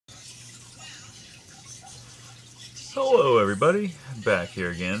Hello everybody, back here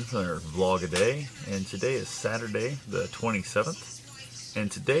again for another vlog a day, and today is Saturday the 27th,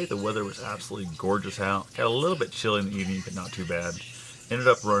 and today the weather was absolutely gorgeous out. Got a little bit chilly in the evening, but not too bad. Ended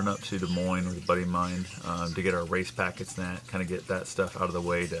up running up to Des Moines with a buddy of mine to get our race packets and that, kind of get that stuff out of the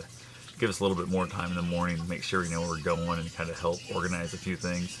way to give us a little bit more time in the morning to make sure we know where we're going and kind of help organize a few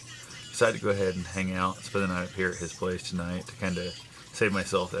things. Decided to go ahead and hang out, spend the night up here at his place tonight to kind of save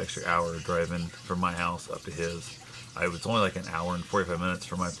myself the extra hour of driving from my house up to his. I was only like an hour and 45 minutes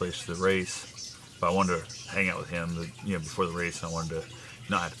from my place to the race, but I wanted to hang out with him, before the race. And I wanted to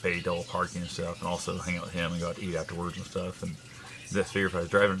not have to pay double parking and stuff, and also hang out with him and go out to eat afterwards and stuff. And just figure if I was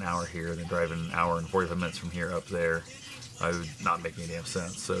driving an hour here, then driving an hour and 45 minutes from here up there, I would not make any damn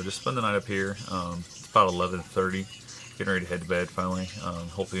sense. So just spend the night up here. It's about 11:30, getting ready to head to bed finally.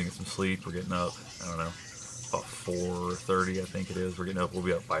 Hopefully we can get some sleep. We're getting up, I don't know, about 4:30 I think it is. We're getting up. We'll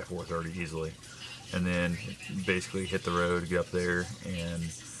be up by 4:30 easily. And then basically hit the road, get up there, and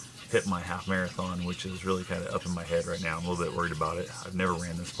hit my half marathon, which is really kind of up in my head right now. I'm a little bit worried about it. I've never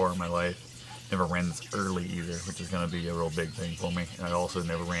ran this far in my life, never ran this early either, which is going to be a real big thing for me. And I also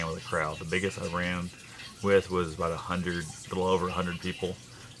never ran with a crowd. The biggest I ran with was about 100, a little over 100 people,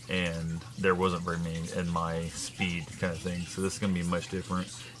 and there wasn't very many in my speed kind of thing. So this is going to be much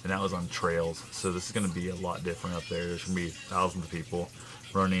different, and that was on trails. So this is going to be a lot different up there. There's going to be thousands of people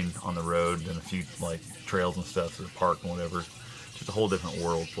running on the road and a few like trails and stuff to the park and whatever. Just a whole different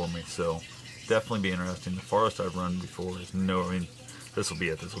world for me. So definitely be interesting. The farthest I've run before is this will be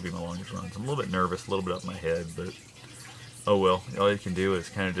it. This will be my longest run. So I'm a little bit nervous, a little bit up my head, but oh well. All you can do is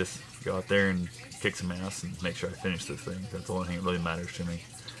kind of just go out there and kick some ass and make sure I finish this thing. That's the only thing that really matters to me.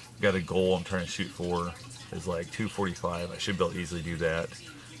 I've got a goal I'm trying to shoot for is like 2:45. I should be able to easily do that.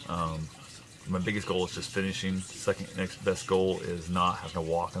 My biggest goal is just finishing. Second next best goal is not having to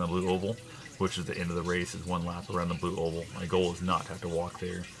walk on the Blue Oval, which is the end of the race, is one lap around the Blue Oval. My goal is not to have to walk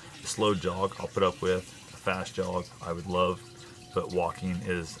there. A slow jog I'll put up with. A fast jog I would love, but walking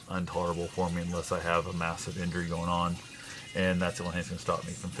is intolerable for me unless I have a massive injury going on. And that's the only thing that's going to stop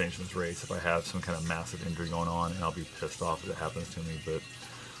me from finishing this race, if I have some kind of massive injury going on, and I'll be pissed off if it happens to me. But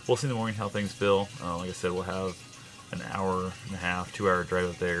we'll see in the morning how things feel. Like I said, we'll have an hour and a half, 2-hour drive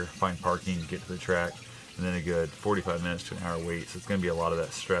up there, find parking, get to the track, and then a good 45 minutes to an hour wait. So it's going to be a lot of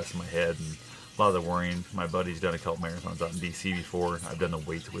that stress in my head and a lot of the worrying. My buddy's done a couple marathons out in DC before. I've done the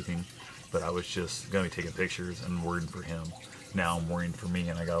weights with him, but I was just going to be taking pictures and worrying for him. Now I'm worrying for me,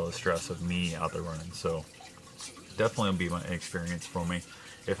 and I got all the stress of me out there running. So definitely will be my experience for me.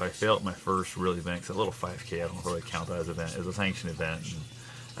 If I fail at my first real event, it's a little 5K, I don't know if I really count that as an event. It's a sanctioned event. And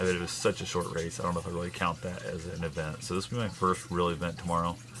I bet it was such a short race, I don't know if I really count that as an event. So this will be my first real event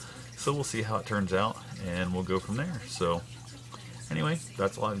tomorrow. So we'll see how it turns out, and we'll go from there. So anyway,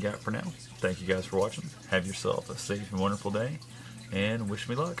 that's all I've got for now. Thank you guys for watching. Have yourself a safe and wonderful day, and wish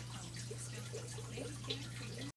me luck.